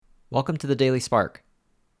Welcome to the Daily Spark.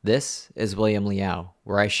 This is William Liao,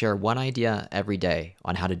 where I share one idea every day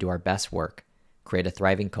on how to do our best work, create a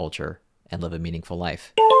thriving culture, and live a meaningful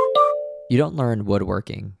life. You don't learn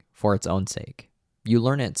woodworking for its own sake. You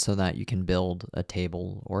learn it so that you can build a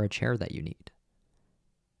table or a chair that you need.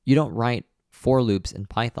 You don't write for loops in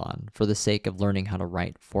Python for the sake of learning how to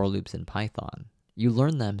write for loops in Python. You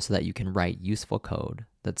learn them so that you can write useful code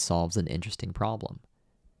that solves an interesting problem.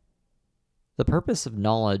 The purpose of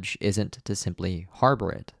knowledge isn't to simply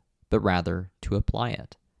harbor it, but rather to apply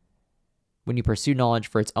it. When you pursue knowledge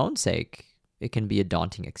for its own sake, it can be a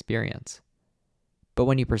daunting experience. But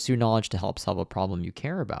when you pursue knowledge to help solve a problem you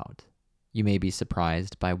care about, you may be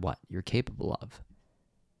surprised by what you're capable of.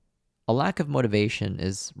 A lack of motivation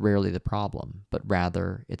is rarely the problem, but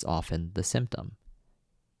rather it's often the symptom.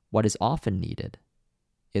 What is often needed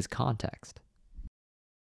is context.